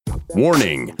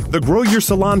Warning, the Grow Your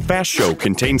Salon Fast Show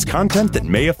contains content that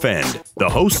may offend. The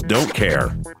hosts don't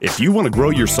care. If you want to grow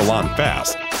your salon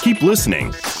fast, keep listening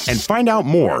and find out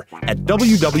more at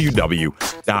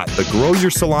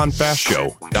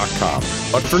www.thegrowyoursalonfastshow.com.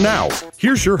 But for now,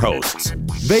 here's your hosts,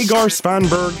 Vegard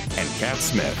Svanberg and Kat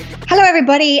Smith. Hello,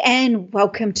 everybody, and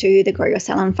welcome to the Grow Your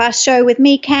Salon Fast Show with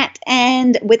me, Kat,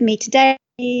 and with me today,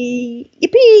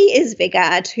 yippee, is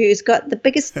Vegard, who's got the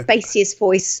biggest, bassiest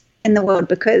voice in the world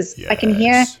because I can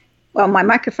hear, well, my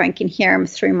microphone can hear him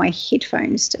through my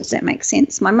headphones. Does that make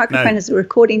sense? My microphone is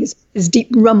recording this deep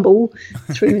rumble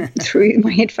through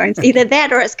my headphones. Either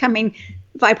that or it's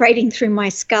vibrating through my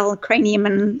skull cranium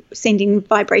and sending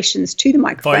vibrations to the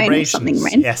microphone or something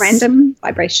random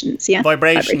vibrations. Yeah,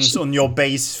 vibrations on your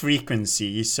bass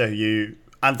frequency.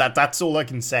 And that's all I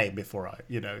can say before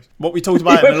what we talked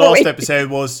about in the last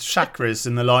episode was chakras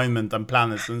and alignment and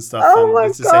planets and stuff. Oh my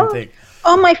it's the same thing.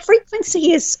 Oh, my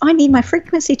frequency I need my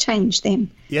frequency changed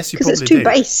then. Yes, you probably do.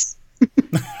 Because it's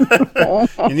too bass.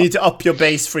 You need to up your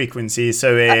bass frequency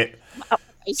so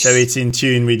it's in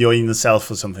tune with your inner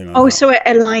self or something like that. Oh, so it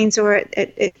aligns or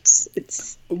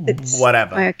it's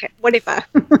whatever. Okay, whatever.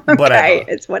 Okay,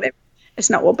 it's whatever. It's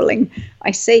not wobbling.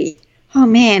 I see. Oh,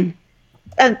 man.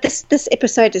 This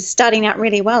episode is starting out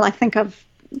really well. I think I've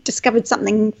discovered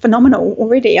something phenomenal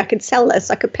already. I could sell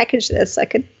this. I could package this. I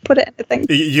could put it in a thing.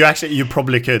 You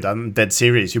probably could. I'm dead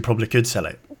serious. You probably could sell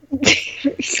it.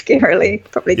 Scarily,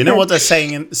 probably. You know what they're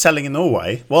selling in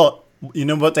Norway? Well, you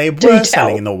know what they were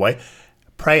selling in Norway?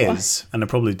 Prayers, and they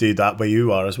probably do that where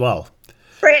you are as well.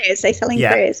 Prayers. They're selling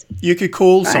prayers. You could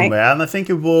call somewhere, and I think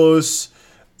it was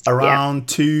around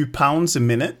 £2 a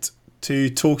minute to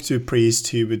talk to a priest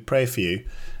who would pray for you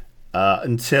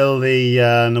until the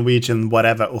Norwegian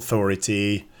whatever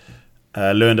authority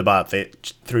learned about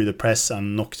it through the press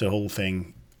and knocked the whole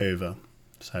thing over.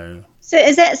 So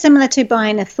is that similar to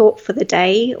buying a thought for the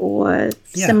day or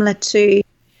similar to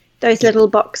those little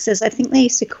boxes? I think they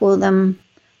used to call them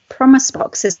promise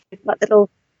boxes, like little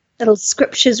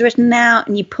scriptures written out,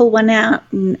 and you pull one out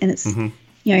and it's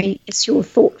it's your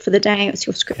thought for the day, it's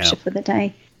your scripture for the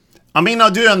day. I mean, I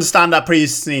do understand that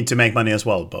priests need to make money as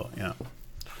well, but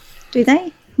Do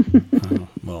they?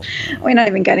 We're not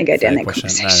even going to go down that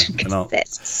conversation because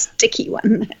that's a sticky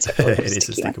one. It is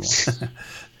a sticky one.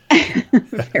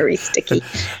 Very sticky.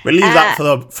 We'll leave that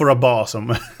for a bar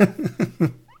somewhere.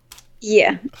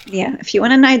 Yeah. If you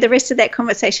want to know the rest of that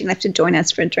conversation, you'll have to join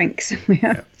us for a drink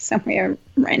somewhere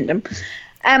random.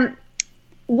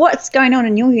 What's going on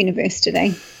in your universe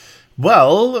today?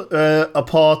 Well,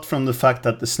 apart from the fact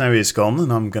that the snow is gone,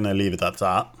 and I'm going to leave it at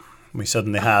that, we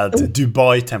suddenly had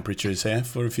Dubai temperatures here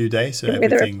for a few days. So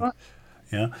everything,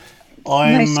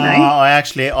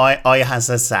 I has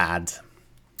a sad.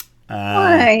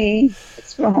 Why?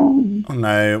 What's wrong?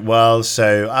 No, well,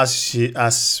 so as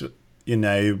you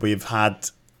know, we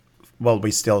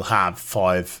still have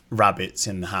 5 rabbits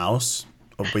in the house,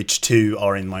 of which 2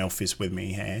 are in my office with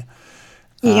me here.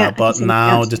 But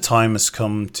now the time has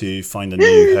come to find a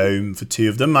new home for 2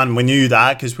 of them. And we knew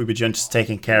that because we were just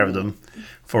taking care of them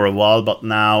for a while. But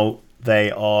now they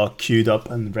are queued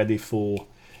up and ready for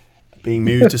being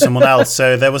moved to someone else.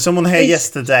 So there was someone here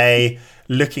yesterday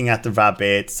looking at the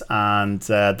rabbits. And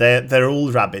their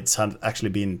old rabbits had actually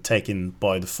been taken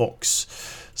by the fox.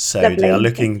 So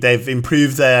they've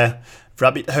improved their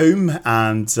rabbit home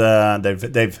and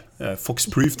they've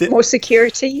fox-proofed it. More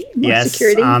security.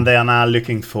 Security. And they are now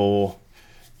looking for,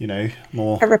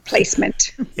 more... A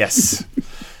replacement. Yes.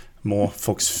 More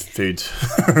fox food.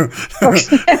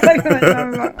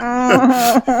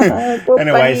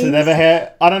 Anyway, so they're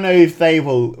here. I don't know if they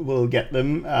will get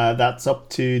them. That's up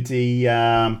to the...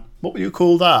 what would you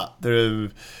call that?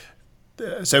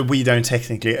 So we don't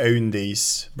technically own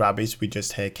these rabbits. We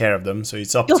just take care of them. So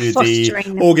it's up to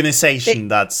the organisation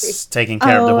that's taking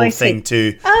care of the whole thing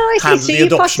to handle the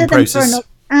adoption process.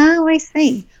 I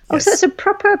see. Oh, yes. So it's a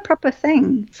proper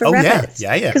thing for rabbits.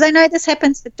 Yeah. Because I know this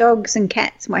happens with dogs and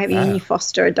cats and what have you. And you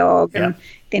foster a dog and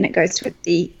then it goes with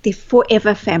the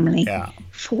forever family. Yeah.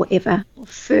 Forever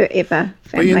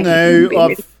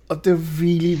family. But they're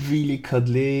really, really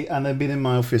cuddly, and they've been in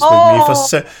my office with me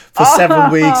for several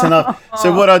weeks. And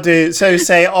so what I do,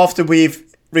 say after we've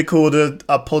recorded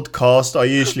a podcast, I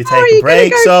usually take a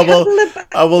break. So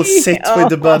I will sit with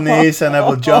the bunnies, and I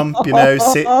will jump,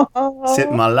 sit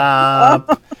in my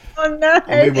lap. Oh no!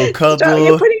 And we will cuddle. Stop,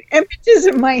 you're putting images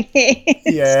in my head.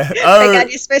 Yeah. Oh,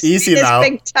 you're supposed easy to be this now.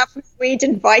 big tough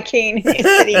Norwegian Viking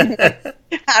sitting in an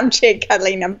armchair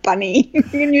cuddling a bunny.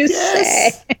 And you're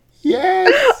sad.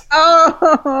 Yes. Oh.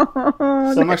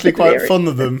 So I'm actually quite fond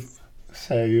of them.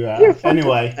 So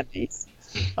anyway.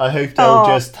 I hope they'll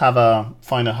just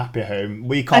find a happy home.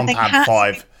 We can't have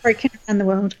 5. Broken around the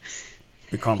world.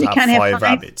 We can't have 5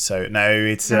 rabbits. So no,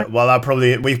 it's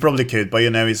we probably could, but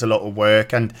it's a lot of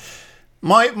work. And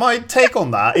my take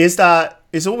on that is that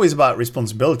it's always about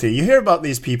responsibility. You hear about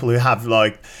these people who have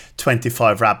like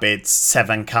 25 rabbits,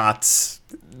 7 cats,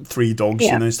 3 dogs,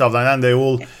 and stuff like that. And they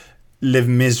all live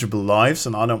miserable lives,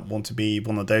 and I don't want to be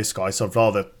one of those guys. So I'd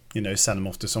rather send them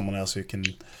off to someone else who can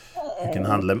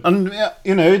handle them. And they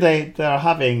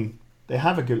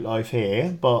have a good life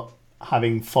here, but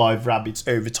having 5 rabbits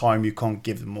over time, you can't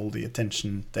give them all the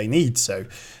attention they need. So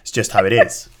it's just how it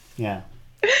is. Yeah.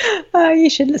 Oh, you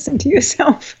should listen to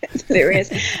yourself. It's hilarious.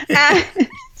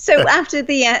 So after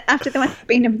the one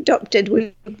being adopted,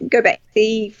 we go back to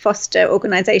the foster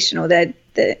organisation or the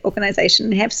organisation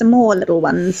and have some more little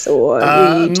ones, or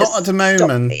not at the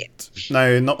moment.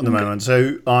 No, not at the moment.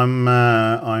 So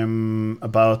I'm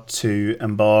about to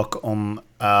embark on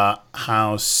a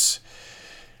house.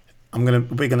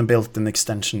 We're gonna build an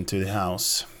extension to the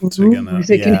house. So we're gonna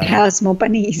house more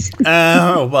bunnies.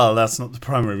 Well, that's not the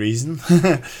primary reason.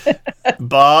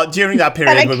 But during that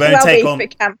period, we won't take on.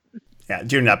 Yeah,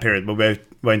 during that period, we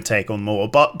won't take on more.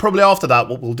 But probably after that,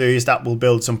 what we'll do is that we'll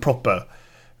build some proper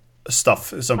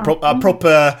stuff,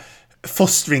 proper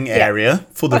fostering area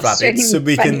for the rabbits, so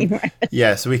we can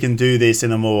so we can do this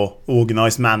in a more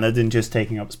organised manner than just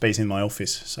taking up space in my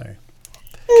office. So.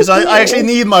 Because I actually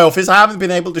need my office. I haven't been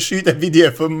able to shoot a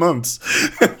video for months.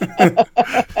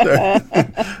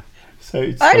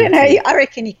 so I don't know. I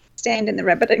reckon you can stand in the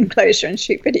rabbit enclosure and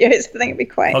shoot videos. I think it'd be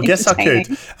quite I guess I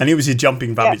could. And he was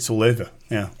jumping rabbits all over.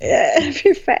 Yeah. Yeah, it'd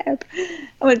be fab.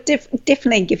 I would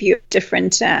definitely give you a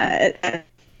different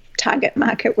target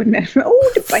market, wouldn't it?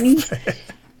 Oh, the bunnies.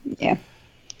 Yeah.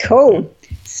 Cool.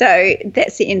 So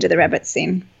that's the end of the rabbits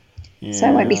then. Yeah. So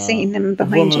I won't be seeing them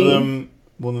behind you.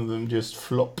 One of them just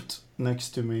flopped next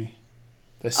to me.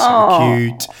 They're so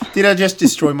cute. Did I just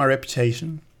destroy my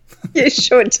reputation? You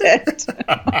sure did.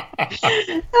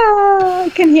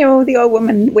 I can hear all the old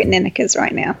women wetting their knickers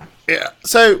right now. Yeah.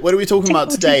 So, what are we talking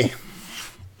about today?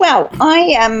 Well,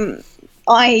 I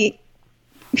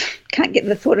can't get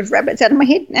the thought of rabbits out of my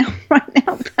head right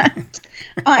now. But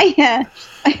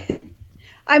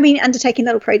I've been undertaking a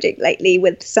little project lately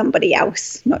with somebody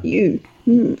else, not you.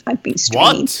 I've been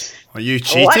straying. What? Are you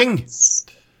cheating? What?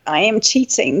 I am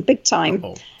cheating big time.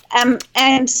 Oh. And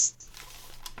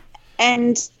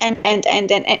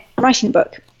writing a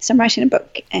book. So I'm writing a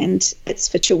book, and it's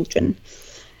for children,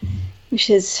 which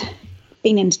has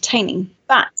been entertaining.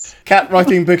 But Cat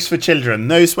writing books for children,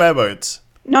 no swear words.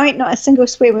 No, not a single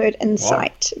swear word in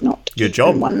sight. Not your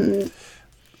job. One.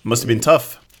 Must have been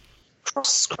tough.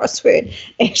 Crossword.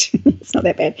 It's not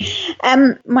that bad.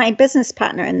 My business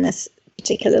partner in this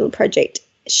particular little project,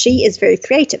 she is very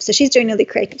creative, so she's doing all the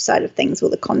creative side of things, all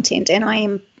the content, and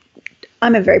I'm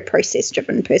a very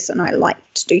process-driven person. I like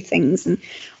to do things and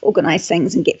organise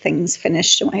things and get things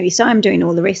finished and what have you. So I'm doing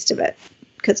all the rest of it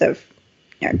because I've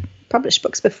published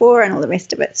books before and all the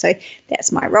rest of it. So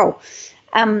that's my role.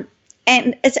 And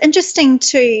it's interesting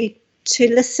to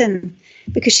listen,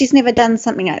 because she's never done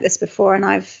something like this before, and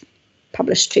I've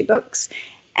published 2 books.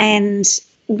 And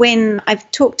when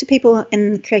I've talked to people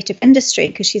in the creative industry,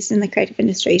 because she's in the creative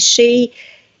industry, she's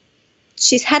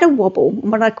had a wobble,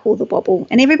 what I call the wobble,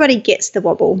 and everybody gets the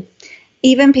wobble,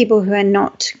 even people who are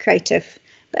not creative.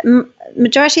 But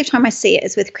majority of the time I see it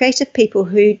is with creative people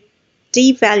who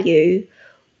devalue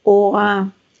or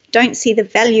don't see the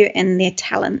value in their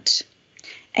talent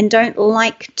and don't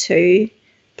like to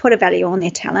put a value on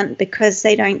their talent because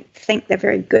they don't think they're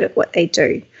very good at what they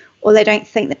do, or they don't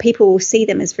think that people will see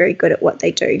them as very good at what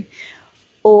they do,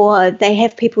 or they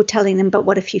have people telling them, but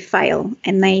what if you fail?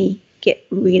 And they get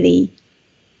really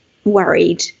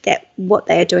worried that what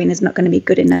they are doing is not going to be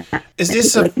good enough. Is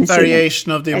this a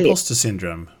variation of the imposter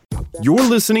syndrome? You're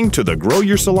listening to the Grow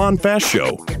Your Salon Fast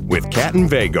Show with Kat and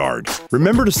Vegard.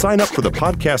 Remember to sign up for the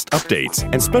podcast updates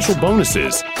and special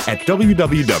bonuses at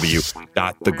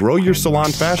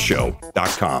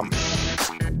www.thegrowyoursalonfastshow.com.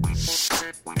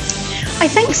 I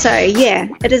think so, yeah.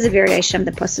 It is a variation of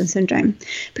the imposter syndrome,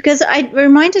 because it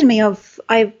reminded me of,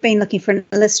 I've been looking for an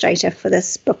illustrator for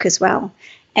this book as well.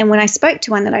 And when I spoke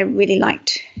to one that I really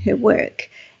liked her work,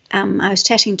 I was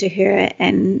chatting to her,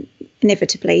 and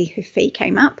inevitably her fee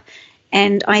came up.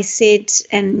 And I said,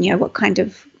 and what kind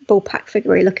of ballpark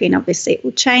figure are you looking? Obviously it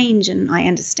will change, and I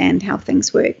understand how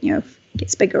things work. If it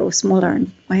gets bigger or smaller and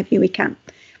what have you, we can't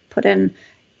put in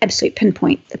absolute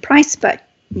pinpoint the price, but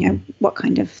what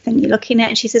kind of thing you're looking at.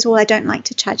 And she says, well, I don't like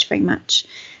to charge very much.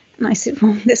 And I said,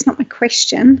 well, that's not my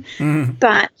question.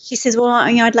 But she says, well,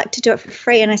 I'd like to do it for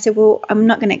free. And I said, well, I'm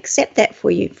not going to accept that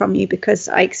from you because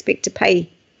I expect to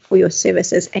pay for your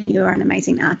services and you're an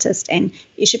amazing artist and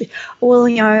you should be, well,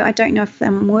 I don't know if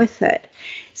I'm worth it.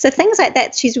 So things like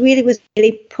that, she was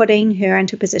really putting her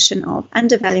into a position of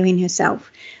undervaluing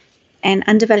herself and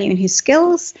undervaluing her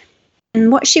skills.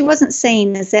 And what she wasn't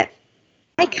seeing is that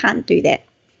I can't do that,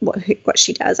 what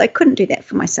she does. I couldn't do that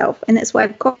for myself. And that's why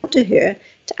I've got to her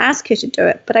to ask her to do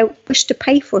it. But I wish to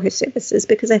pay for her services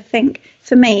because I think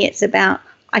for me it's about,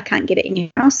 I can't get it in your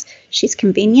house. She's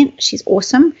convenient. She's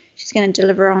awesome. She's going to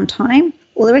deliver on time,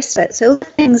 all the rest of it. So all the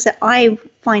things that I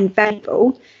find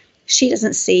valuable, she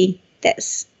doesn't see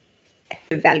that's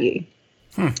her value.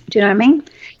 Do you know what I mean?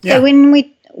 Yeah. So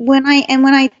when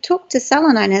I talk to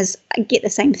salon owners, I get the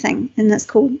same thing. And that's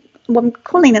called, I'm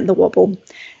calling it the wobble.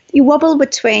 You wobble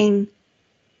between,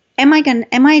 am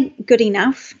I good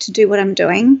enough to do what I'm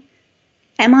doing?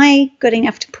 Am I good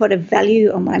enough to put a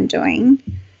value on what I'm doing?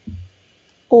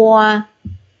 Or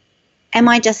am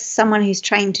I just someone who's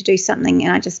trained to do something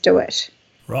and I just do it?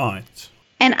 Right.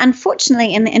 And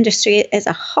unfortunately, in the industry as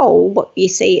a whole, what you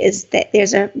see is that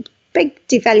there's a big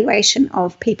devaluation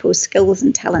of people's skills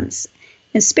and talents,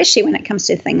 especially when it comes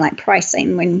to a thing like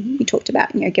pricing. When you talked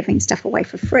about giving stuff away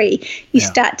for free, you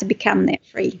start to become that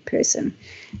free person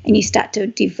and you start to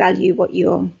devalue what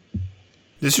you're.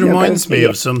 This reminds me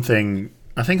of something.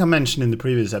 I think I mentioned in the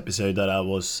previous episode that I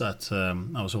was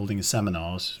holding a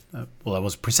seminar. I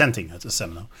was presenting at a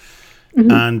seminar,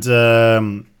 and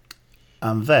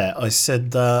there I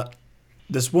said that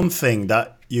there's one thing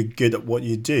that you're good at what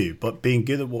you do, but being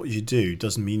good at what you do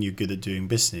doesn't mean you're good at doing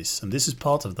business, and this is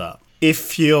part of that.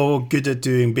 If you're good at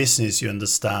doing business, you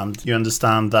understand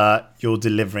that you're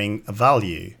delivering a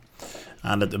value,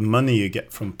 and that the money you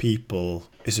get from people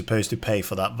is supposed to pay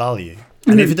for that value.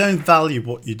 And if you don't value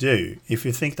what you do, if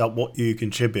you think that what you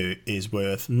contribute is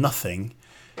worth nothing,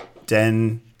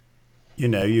 then,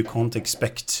 you can't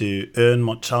expect to earn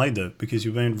much either because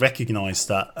you won't recognize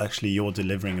that actually you're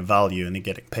delivering a value and you're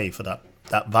getting paid for that.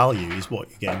 That value is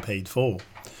what you're getting paid for.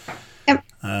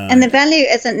 And the value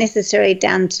isn't necessarily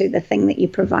down to the thing that you're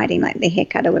providing, like the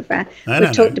haircut or whatever.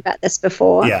 We've talked about this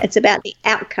before. Yeah. It's about the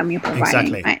outcome you're providing.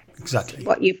 Exactly. Right? Exactly.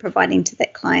 What you're providing to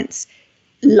that client's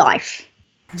life.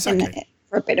 Exactly.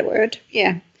 For a better word,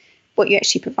 what you're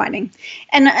actually providing.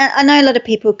 And I know a lot of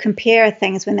people compare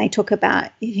things when they talk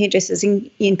about hairdressers, and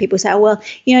people say, well,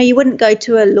 you wouldn't go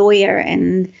to a lawyer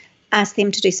and ask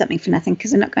them to do something for nothing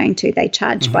because they're not going to. They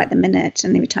charge by the minute,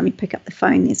 and every time you pick up the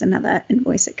phone, there's another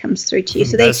invoice that comes through to you.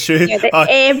 So that's true.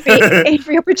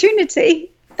 Every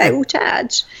opportunity they will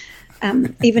charge,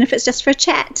 even if it's just for a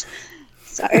chat.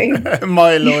 So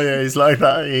my lawyer is like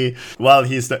that.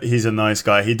 He's a nice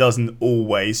guy. He doesn't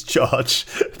always charge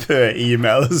per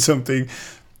email or something.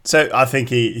 So I think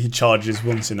he charges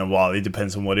once in a while. It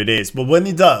depends on what it is. But when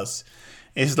he does,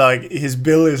 it's like his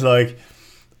bill is like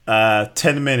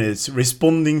 10 minutes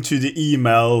responding to the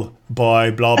email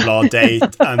by blah blah date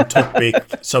and topic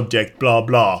subject blah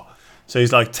blah. So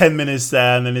it's like 10 minutes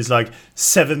there, and then it's like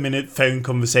 7-minute phone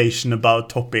conversation about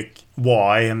topic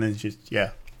Y, and then just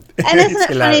And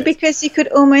isn't it funny because you could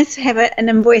almost have an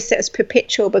invoice that was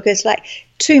perpetual because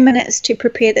 2 minutes to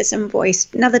prepare this invoice,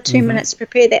 another 2 minutes to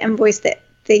prepare that invoice, that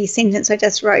the sentence I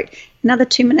just wrote, another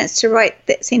 2 minutes to write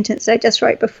that sentence I just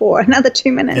wrote before, another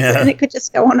 2 minutes, and it could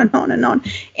just go on and on and on.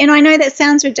 And I know that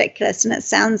sounds ridiculous and it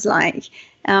sounds like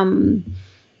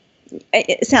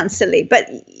it sounds silly, but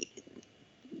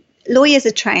lawyers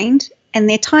are trained and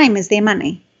their time is their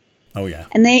money. Oh, yeah.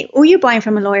 And all you're buying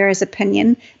from a lawyer is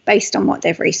opinion based on what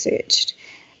they've researched.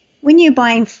 When you're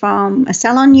buying from a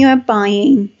salon, you are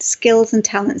buying skills and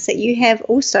talents that you have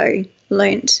also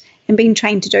learnt and been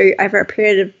trained to do over a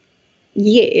period of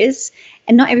years,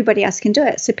 and not everybody else can do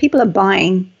it. So people are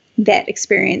buying that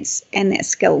experience and that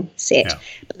skill set,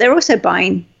 but they're also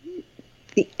buying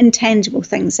the intangible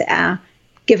things that are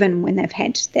given when they've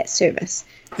had that service.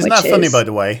 Isn't that funny, by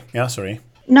the way? Yeah, sorry.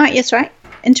 No, yes, right.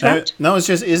 Interrupt. No, it's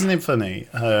just, isn't it funny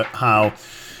how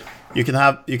you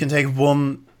can take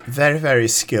one very, very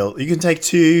skilled, you can take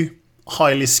two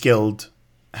highly skilled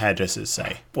hairdressers,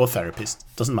 say, or therapists,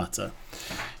 doesn't matter.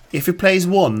 If you place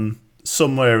one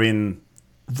somewhere in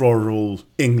rural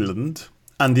England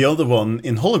and the other one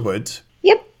in Hollywood,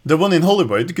 the one in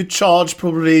Hollywood could charge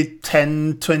probably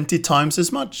 10, 20 times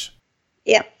as much.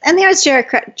 Yeah, and there are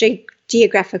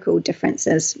geographical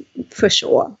differences for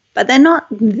sure. But they're not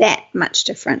that much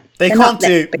different. They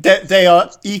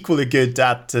are equally good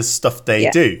at the stuff they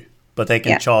do, but they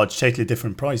can charge totally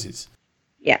different prices.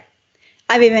 Yeah.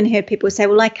 I've even heard people say,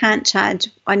 well, I can't charge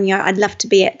on I'd love to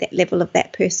be at that level of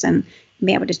that person.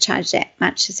 be able to charge that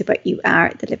much. I said, but you are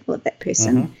at the level of that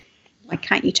person. Why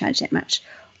can't you charge that much?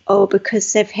 Oh,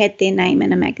 because they've had their name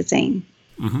in a magazine.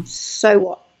 So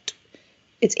what?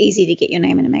 It's easy to get your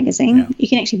name in a magazine. Yeah. You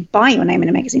can actually buy your name in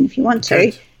a magazine if you want to.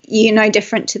 Okay. You're no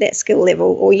different to that skill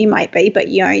level, or you might be, but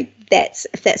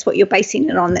if that's what you're basing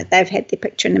it on, that they've had their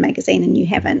picture in the magazine and you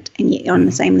haven't, and you're on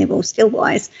the same level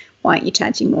skill-wise, why aren't you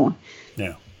charging more?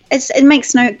 Yeah. It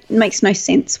makes no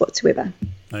sense whatsoever.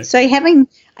 No. So I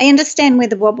understand where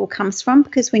the wobble comes from,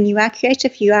 because when you are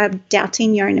creative, you are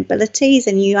doubting your own abilities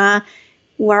and you are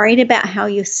worried about how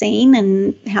you're seen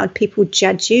and how people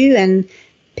judge you, and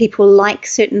people like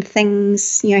certain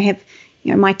things,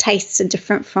 my tastes are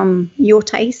different from your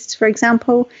tastes, for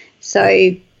example.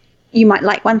 So you might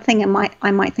like one thing and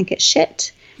I might think it's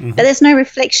shit. But there's no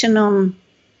reflection on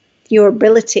your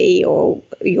ability or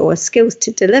your skills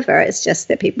to deliver. It's just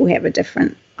that people have a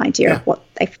different idea of what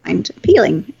they find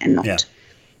appealing and not.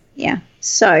 Yeah.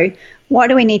 So what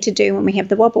do we need to do when we have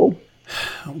the wobble?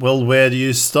 Well, where do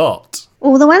you start?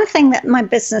 Well, the one thing that my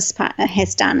business partner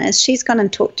has done is she's gone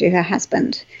and talked to her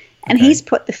husband, and he's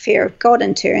put the fear of God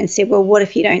into her and said, well, what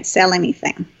if you don't sell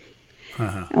anything?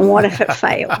 And what if it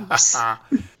fails?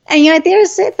 And, there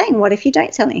is that thing. What if you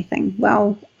don't sell anything?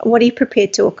 Well, what are you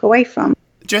prepared to walk away from?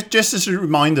 Just as a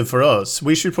reminder for us,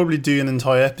 we should probably do an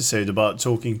entire episode about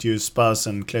talking to your spouse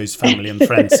and close family and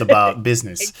friends about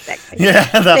business. Exactly. Yeah,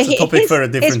 that's a topic for a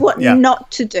different... Here's what not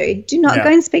to do. Do not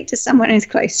go and speak to someone who's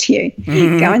close to you.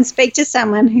 Go and speak to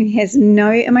someone who has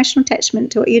no emotional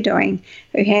attachment to what you're doing,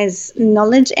 who has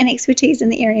knowledge and expertise in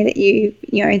the area that you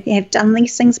have done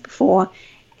these things before,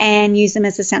 and use them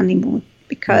as a sounding board,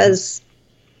 because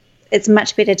it's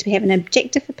much better to have an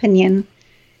objective opinion,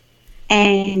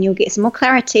 and you'll get some more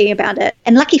clarity about it.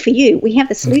 And lucky for you, we have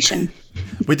the solution.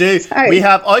 We do. So, we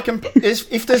have. I can.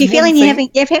 If there's you're feeling one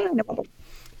you're thing, having a wobble.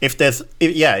 if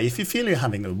you feel you're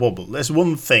having a wobble, there's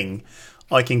one thing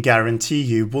I can guarantee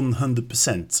you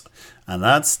 100%, and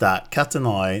that's that Kat and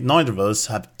I, neither of us,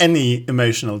 have any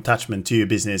emotional attachment to your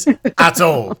business at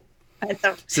all.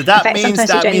 So that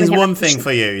means one thing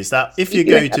for you is that if you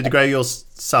go to the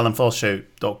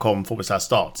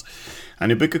growyoursalonfastshow.com/start and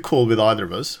you book a call with either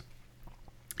of us,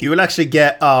 you will actually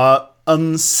get our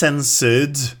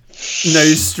uncensored, no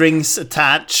strings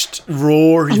attached,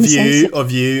 raw review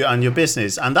of you and your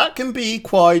business. And that can be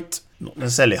quite, not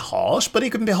necessarily harsh, but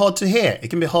it can be hard to hear. It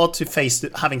can be hard to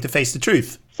having to face the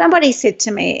truth. Somebody said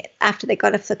to me after they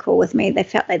got off the call with me, they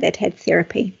felt like they'd had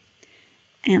therapy.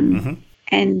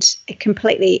 And it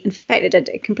completely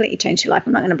changed her life.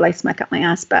 I'm not going to blow smoke up my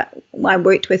ass, but I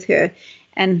worked with her,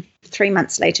 and 3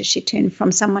 months later, she turned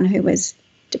from someone who was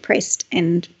depressed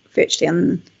and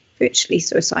virtually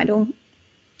suicidal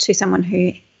to someone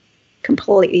who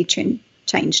completely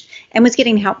changed and was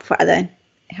getting help for other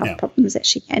health problems that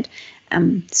she had.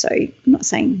 So I'm not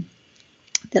saying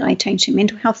that I changed her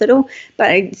mental health at all,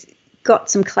 but I got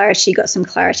some clarity. She got some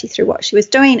clarity through what she was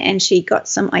doing, and she got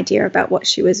some idea about what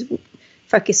she was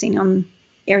focusing on,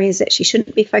 areas that she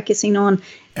shouldn't be focusing on,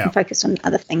 and focus on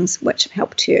other things, which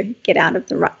helped her get out of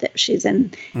the rut that she's in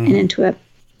and into a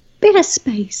better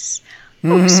space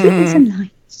of sweetness and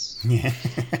lights.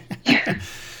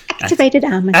 Activated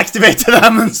almonds. Activated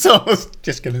almonds. So I was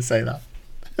just going to say that.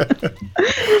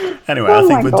 Anyway, I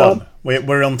think we're done.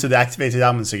 We're on to the activated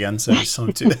almonds again, so it's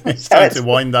time to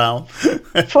wind down.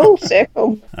 Full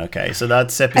circle. Okay, so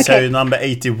that's episode number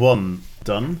 81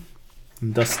 done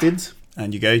and dusted.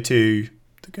 And you go to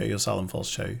the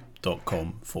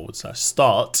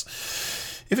goyoursalonfastshow.com/start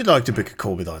if you'd like to book a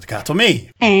call with either Kat or me.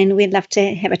 And we'd love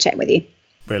to have a chat with you.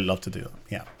 We'd love to do that,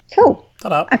 yeah. Cool.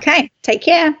 Ta-da. Okay, take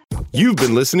care. You've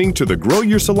been listening to the Grow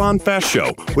Your Salon Fast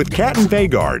Show with Kat and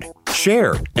Vegard.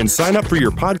 Share and sign up for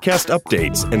your podcast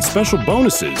updates and special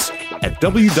bonuses at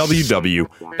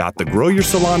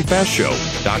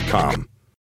www.thegrowyoursalonfastshow.com.